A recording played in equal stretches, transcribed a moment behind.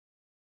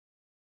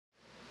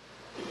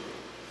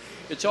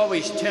It's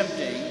always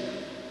tempting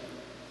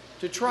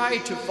to try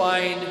to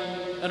find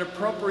an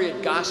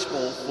appropriate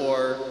gospel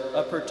for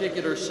a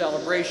particular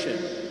celebration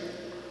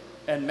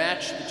and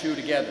match the two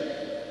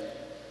together.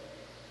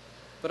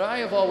 But I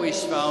have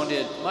always found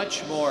it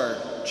much more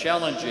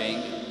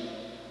challenging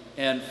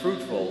and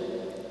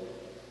fruitful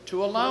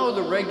to allow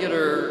the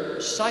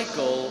regular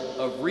cycle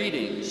of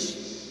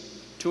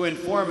readings to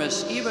inform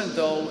us, even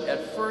though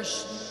at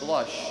first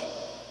blush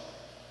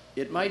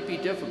it might be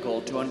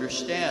difficult to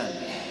understand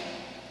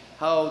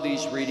how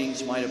these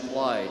readings might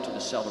apply to the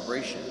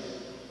celebration.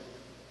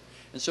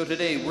 And so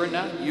today we're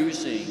not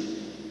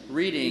using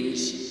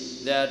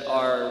readings that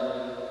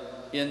are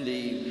in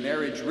the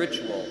marriage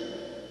ritual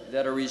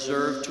that are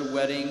reserved to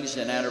weddings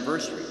and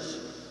anniversaries,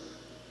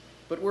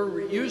 but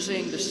we're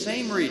using the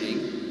same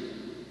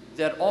reading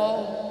that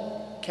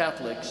all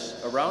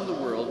Catholics around the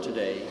world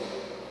today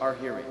are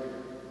hearing.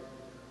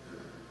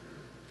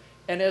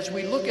 And as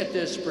we look at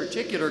this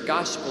particular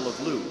Gospel of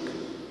Luke,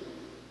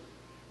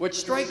 what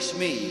strikes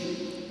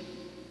me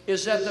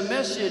is that the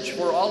message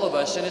for all of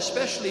us, and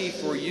especially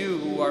for you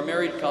who are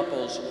married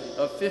couples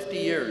of 50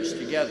 years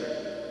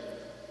together,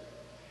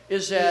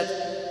 is that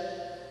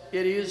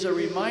it is a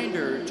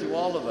reminder to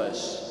all of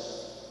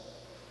us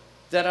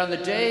that on the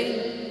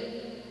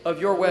day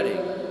of your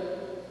wedding,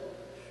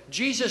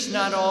 Jesus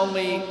not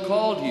only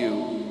called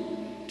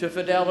you to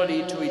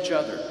fidelity to each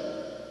other,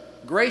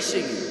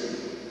 gracing you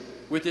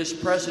with his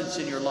presence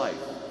in your life,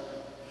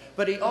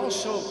 but he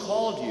also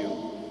called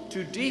you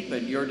to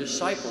deepen your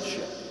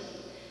discipleship,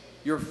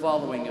 your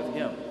following of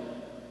him.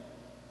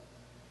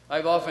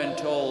 I've often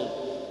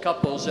told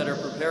couples that are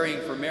preparing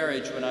for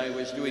marriage, when I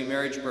was doing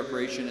marriage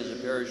preparation as a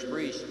parish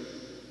priest,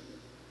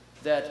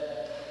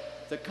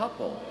 that the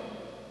couple,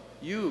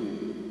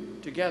 you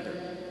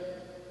together,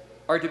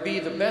 are to be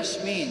the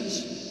best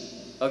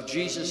means of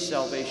Jesus'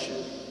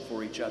 salvation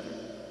for each other.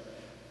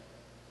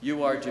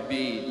 You are to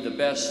be the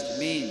best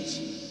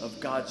means of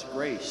God's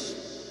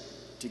grace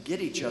to get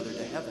each other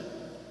to heaven.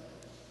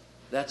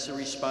 That's a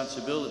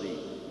responsibility,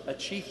 a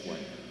chief one,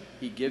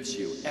 he gives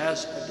you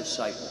as a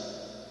disciple.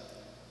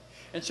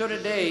 And so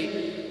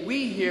today,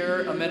 we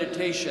hear a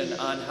meditation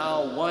on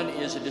how one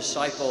is a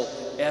disciple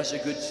as a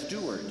good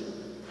steward.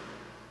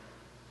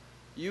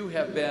 You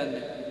have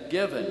been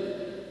given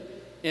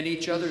in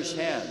each other's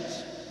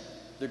hands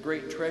the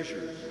great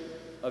treasure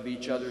of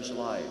each other's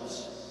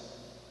lives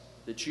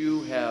that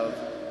you have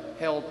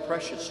held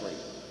preciously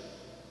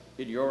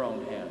in your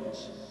own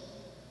hands.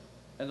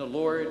 And the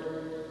Lord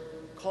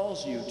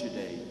calls you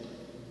today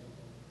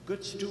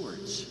good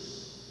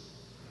stewards.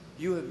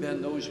 You have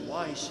been those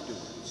wise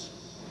stewards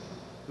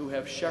who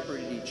have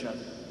shepherded each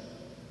other.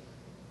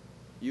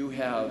 You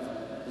have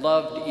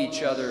loved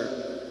each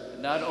other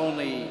not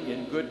only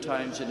in good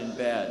times and in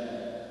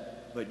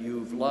bad, but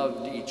you've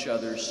loved each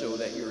other so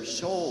that your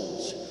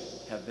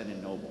souls have been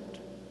ennobled.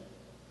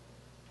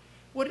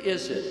 What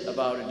is it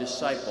about a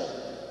disciple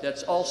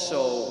that's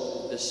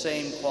also the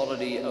same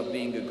quality of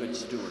being a good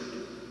steward?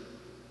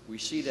 We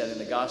see that in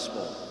the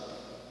gospel.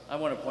 I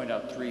want to point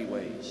out 3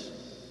 ways.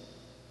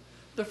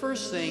 The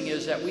first thing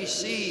is that we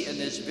see in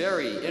this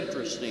very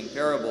interesting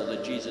parable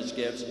that Jesus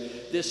gives,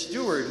 this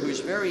steward who's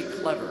very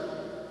clever.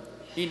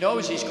 He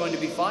knows he's going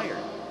to be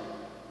fired.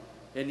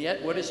 And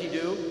yet, what does he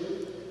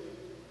do?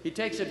 He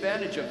takes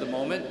advantage of the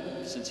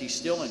moment, since he's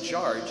still in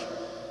charge,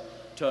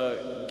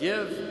 to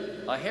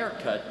give a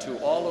haircut to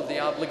all of the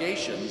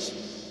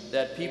obligations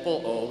that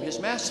people owe his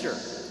master,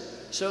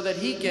 so that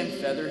he can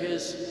feather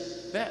his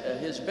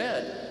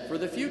bed for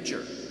the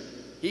future.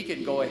 He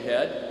can go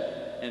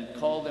ahead and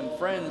call them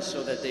friends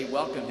so that they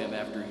welcome him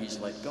after he's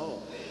let go.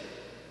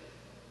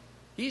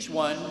 He's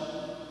one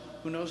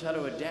who knows how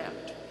to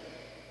adapt.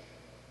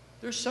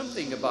 There's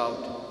something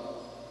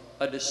about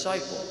a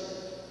disciple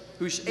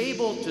who's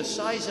able to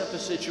size up a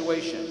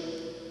situation,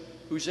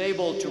 who's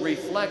able to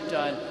reflect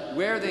on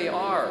where they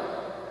are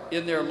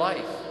in their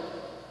life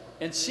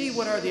and see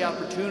what are the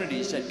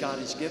opportunities that God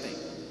is giving.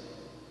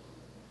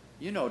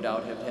 You no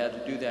doubt have had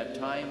to do that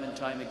time and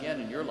time again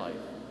in your life.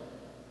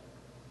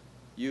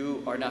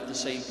 You are not the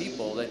same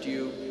people that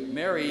you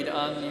married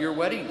on your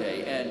wedding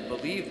day, and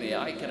believe me,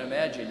 I can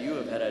imagine you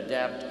have had to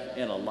adapt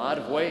in a lot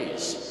of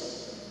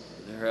ways.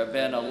 There have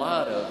been a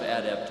lot of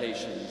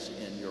adaptations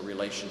in your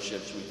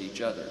relationships with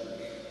each other.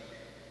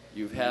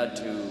 You've had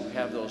to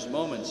have those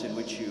moments in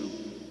which you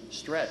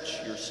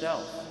stretch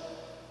yourself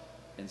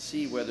and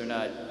see whether or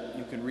not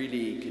you can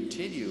really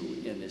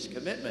continue in this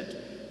commitment,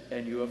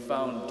 and you have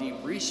found deep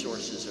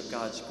resources of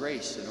God's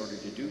grace in order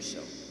to do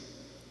so.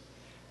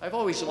 I've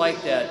always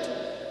liked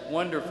that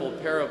wonderful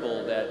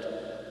parable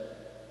that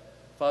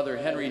Father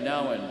Henry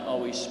Nouwen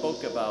always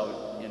spoke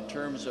about in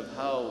terms of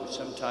how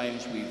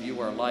sometimes we view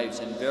our lives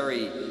in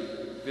very,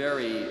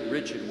 very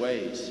rigid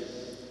ways.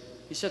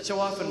 He said, so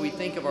often we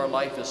think of our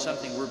life as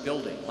something we're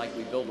building, like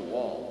we build a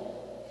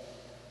wall.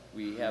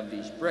 We have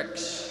these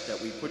bricks that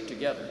we put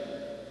together.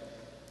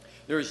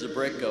 There's the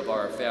brick of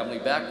our family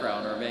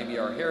background, or maybe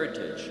our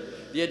heritage,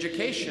 the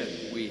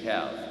education we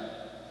have,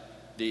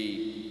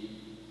 the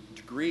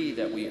degree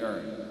that we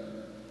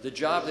earn, the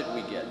job that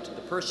we get,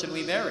 the person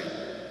we marry,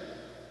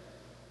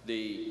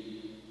 the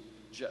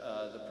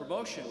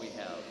promotion we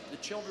have, the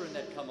children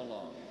that come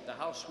along, the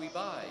house we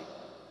buy,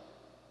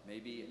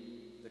 maybe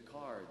the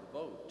car, the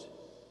boat.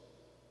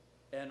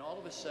 And all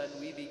of a sudden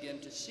we begin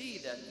to see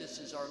that this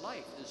is our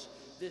life,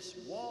 this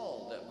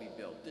wall that we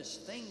built, this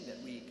thing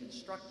that we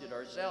constructed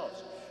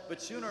ourselves.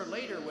 But sooner or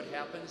later what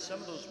happens, some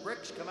of those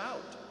bricks come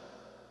out.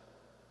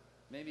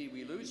 Maybe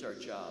we lose our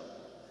job,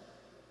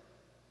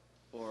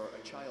 or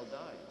a child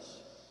dies.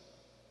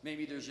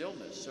 Maybe there's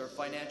illness or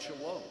financial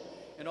woe.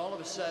 And all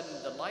of a sudden,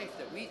 the life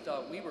that we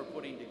thought we were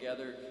putting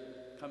together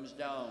comes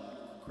down,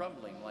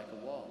 crumbling like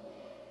a wall.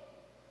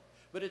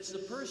 But it's the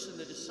person,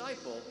 the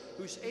disciple,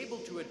 who's able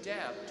to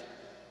adapt,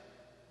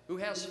 who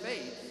has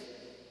faith,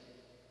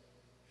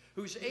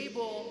 who's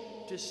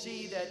able to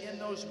see that in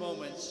those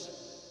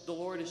moments, the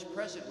Lord is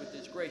present with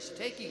His grace,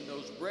 taking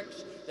those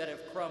bricks that have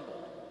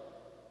crumbled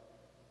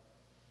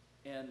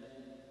and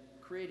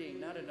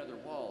creating not another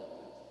wall,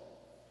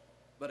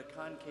 but a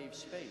concave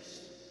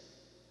space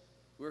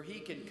where He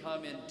can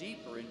come in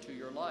deeper into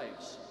your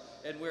lives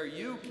and where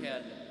you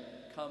can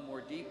come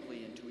more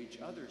deeply into each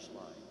other's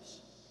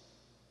lives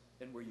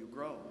and where you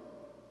grow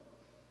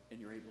and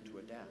you're able to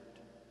adapt.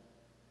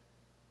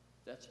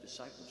 That's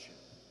discipleship.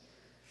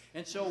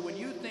 And so when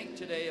you think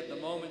today of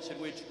the moments in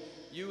which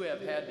you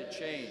have had to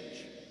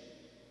change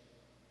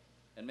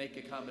and make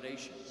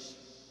accommodations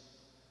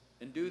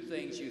and do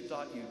things you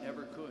thought you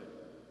never could,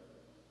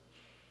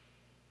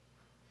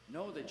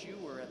 know that you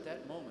were at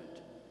that moment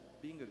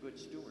being a good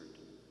steward.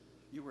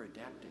 You were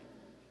adapting.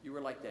 You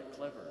were like that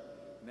clever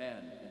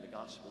man in the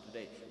gospel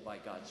today, by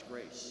God's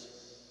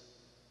grace.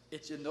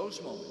 It's in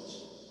those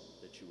moments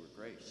that you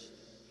were graced,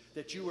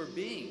 that you were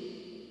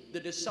being the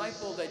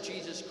disciple that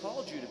Jesus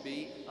called you to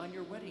be on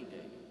your wedding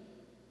day.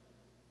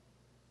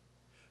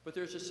 But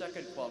there's a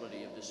second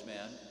quality of this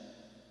man.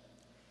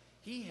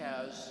 He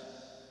has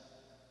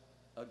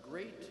a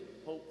great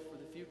hope for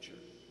the future.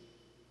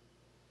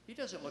 He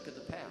doesn't look at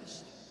the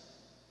past.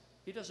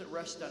 He doesn't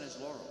rest on his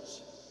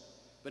laurels,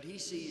 but he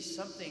sees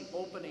something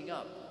opening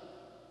up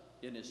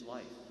in his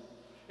life.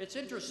 It's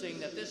interesting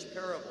that this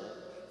parable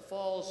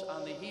falls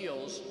on the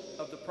heels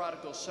of the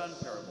prodigal son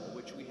parable,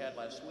 which we had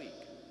last week.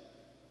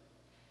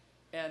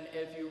 And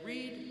if you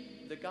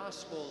read the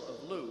Gospel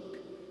of Luke,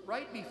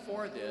 right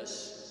before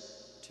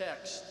this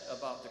text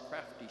about the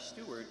crafty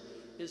steward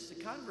is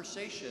the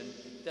conversation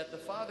that the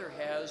father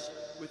has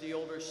with the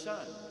older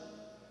son,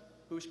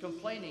 who's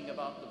complaining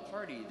about the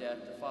party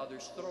that the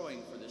father's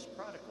throwing for this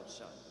prodigal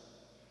son.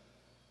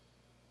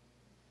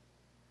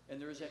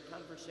 And there is that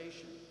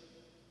conversation.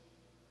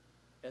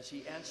 As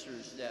he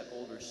answers that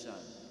older son,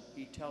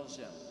 he tells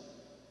him,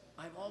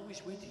 I'm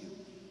always with you.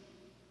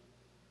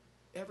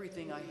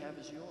 Everything I have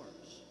is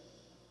yours.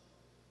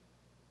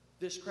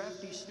 This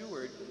crafty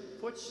steward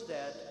puts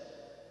that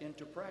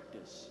into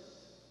practice.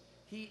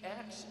 He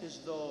acts as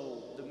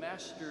though the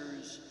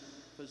master's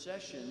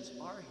possessions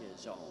are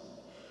his own,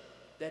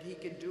 that he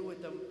can do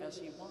with them as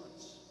he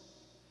wants.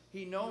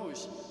 He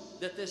knows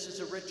that this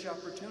is a rich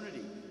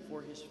opportunity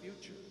for his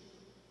future.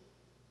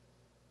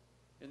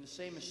 And the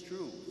same is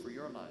true for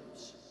your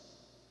lives.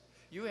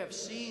 You have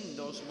seen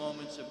those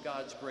moments of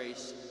God's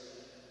grace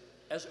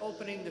as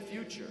opening the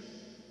future.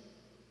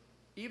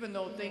 Even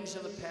though things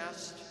in the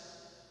past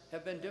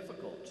have been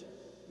difficult,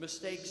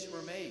 mistakes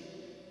were made,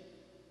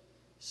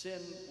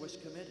 sin was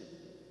committed.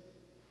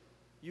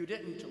 You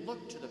didn't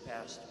look to the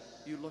past,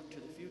 you looked to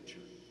the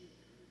future.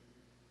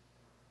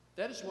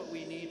 That is what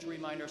we need to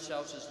remind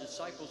ourselves as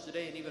disciples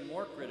today, and even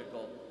more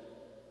critical,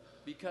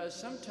 because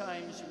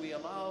sometimes we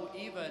allow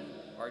even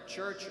our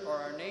church or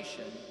our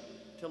nation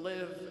to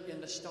live in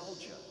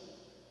nostalgia,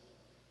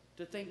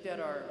 to think that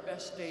our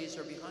best days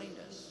are behind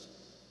us.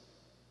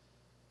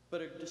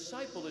 But a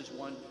disciple is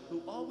one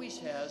who always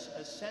has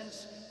a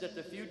sense that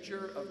the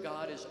future of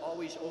God is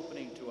always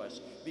opening to us,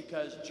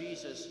 because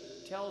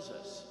Jesus tells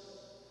us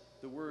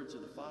the words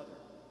of the Father.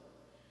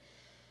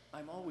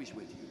 I'm always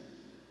with you.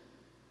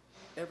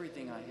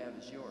 Everything I have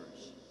is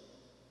yours.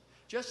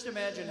 Just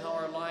imagine how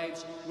our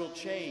lives will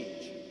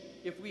change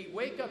if we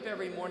wake up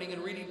every morning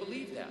and really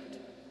believe that.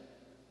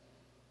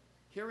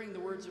 Hearing the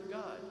words of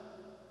God.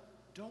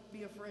 Don't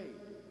be afraid.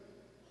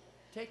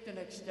 Take the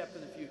next step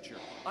in the future.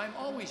 I'm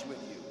always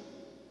with you.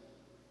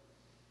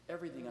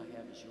 Everything I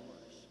have is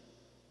yours.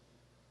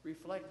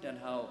 Reflect on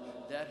how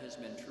that has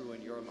been true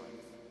in your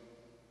life.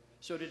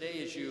 So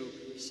today, as you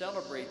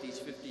celebrate these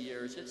 50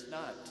 years, it's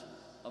not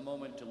a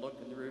moment to look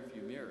in the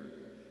rearview mirror.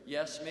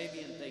 Yes, maybe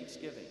in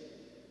Thanksgiving,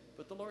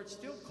 but the Lord's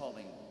still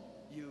calling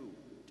you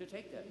to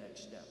take that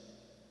next step,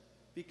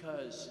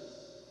 because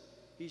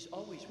He's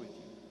always with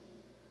you,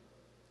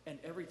 and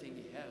everything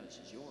He has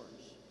is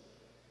yours.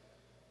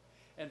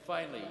 And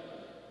finally,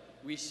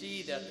 we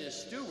see that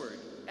this steward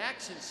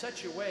acts in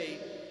such a way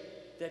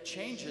that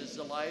changes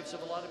the lives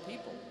of a lot of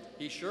people.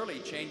 He surely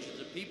changes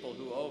the people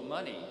who owe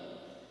money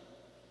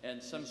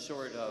and some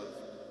sort of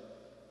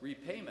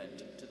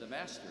repayment to the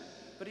master,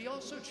 but he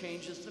also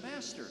changes the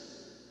master,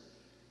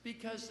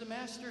 because the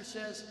master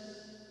says,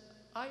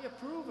 I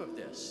approve of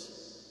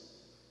this.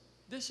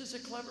 This is a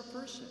clever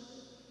person.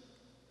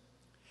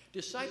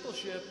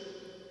 Discipleship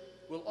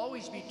will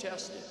always be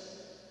tested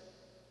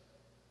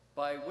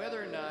by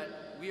whether or not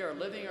we are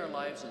living our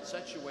lives in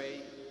such a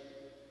way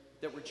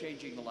that we're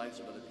changing the lives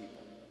of other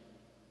people.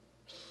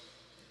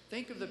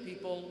 Think of the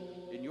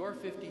people in your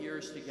 50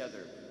 years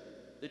together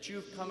that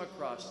you've come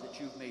across, that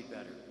you've made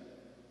better.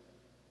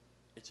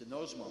 It's in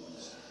those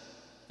moments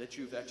that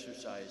you've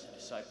exercised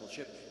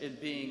discipleship in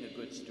being a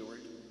good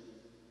steward.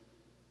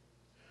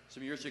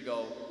 Some years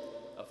ago,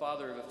 a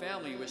father of a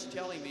family was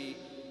telling me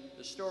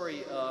the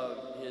story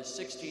of his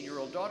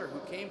 16-year-old daughter who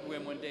came to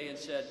him one day and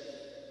said,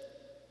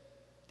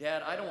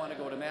 "Dad, I don't want to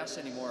go to Mass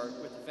anymore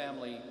with the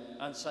family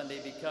on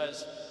Sunday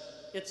because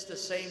it's the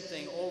same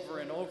thing over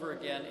and over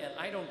again, and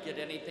I don't get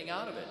anything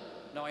out of it."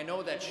 Now, I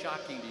know that's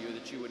shocking to you,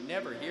 that you would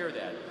never hear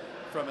that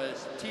from a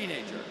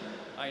teenager.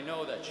 I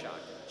know that's shocking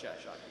to you.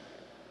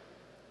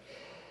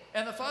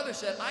 And the father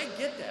said, "I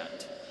get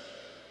that.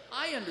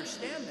 I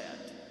understand that.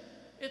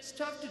 It's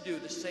tough to do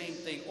the same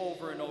thing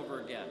over and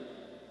over again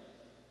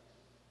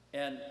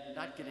and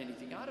not get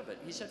anything out of it."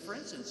 He said, "For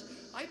instance,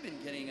 I've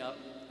been getting up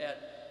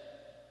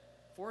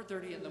at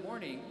 4:30 in the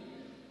morning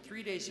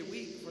 3 days a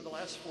week for the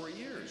last 4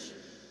 years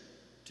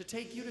to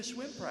take you to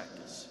swim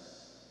practice.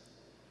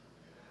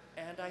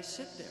 And I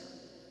sit there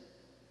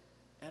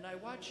and I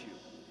watch you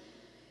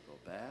go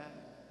back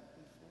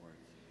and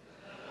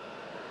forth,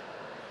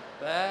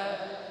 back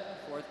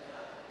and forth.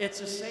 It's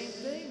the same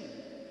thing,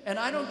 and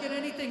I don't get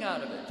anything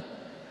out of it."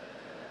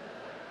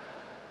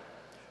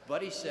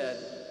 But he said,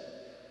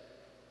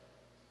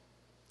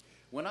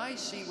 "When I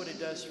see what it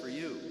does for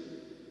you,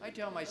 I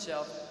tell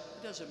myself,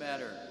 it doesn't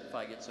matter if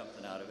I get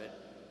something out of it.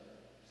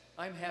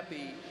 I'm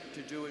happy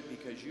to do it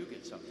because you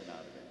get something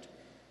out of it.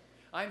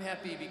 I'm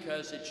happy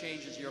because it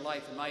changes your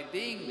life, and my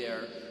being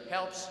there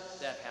helps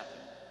that happen.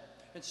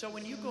 And so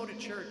when you go to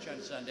church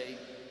on Sunday,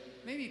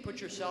 maybe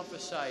put yourself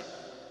aside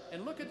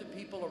and look at the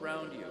people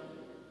around you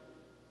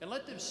and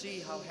let them see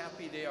how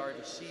happy they are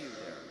to see you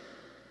there.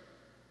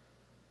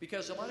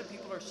 Because a lot of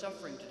people are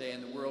suffering today in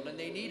the world, and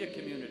they need a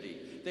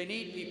community. They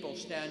need people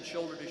stand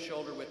shoulder to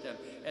shoulder with them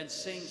and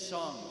sing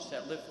songs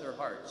that lift their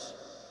hearts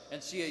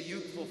and see a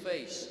youthful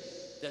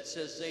face that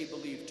says they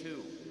believe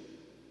too.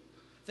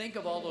 Think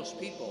of all those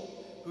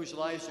people whose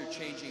lives are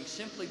changing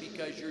simply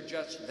because you're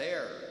just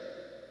there.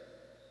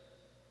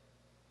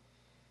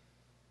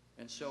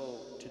 And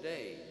so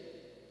today,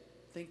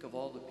 think of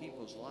all the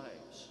people's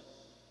lives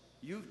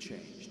you've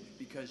changed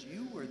because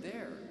you were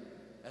there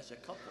as a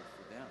couple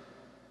for them.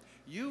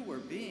 You were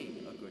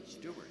being a good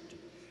steward.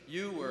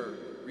 You were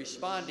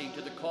responding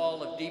to the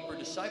call of deeper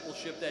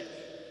discipleship that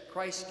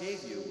Christ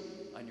gave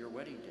you on your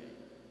wedding day.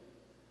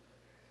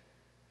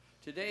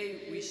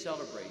 Today we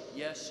celebrate,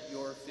 yes,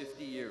 your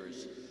 50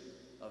 years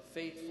of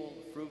faithful,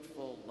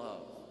 fruitful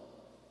love.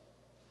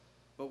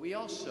 But we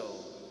also,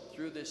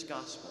 through this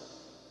gospel,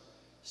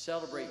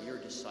 celebrate your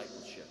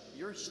discipleship,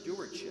 your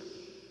stewardship,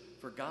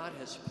 for God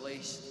has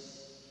placed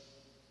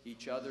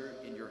each other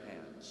in your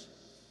hands.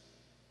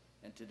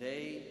 And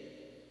today,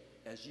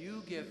 as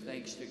you give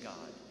thanks to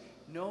God,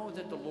 know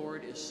that the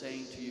Lord is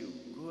saying to you,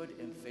 "Good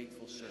and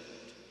faithful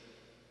servant."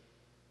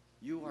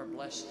 You are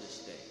blessed this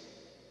day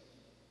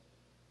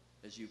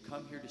as you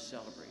come here to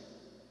celebrate,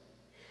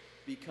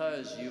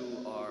 because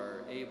you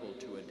are able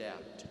to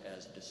adapt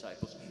as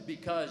disciples,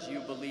 because you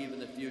believe in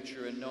the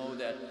future and know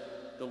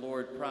that the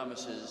Lord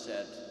promises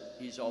that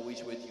He's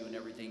always with you and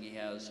everything He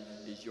has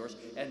is yours,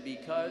 and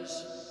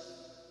because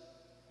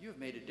you have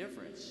made a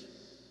difference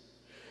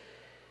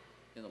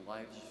in the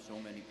lives of so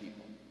many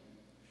people.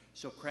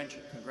 So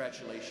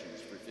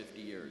congratulations for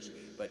 50 years,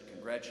 but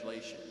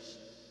congratulations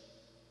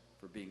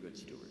for being good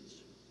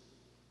stewards.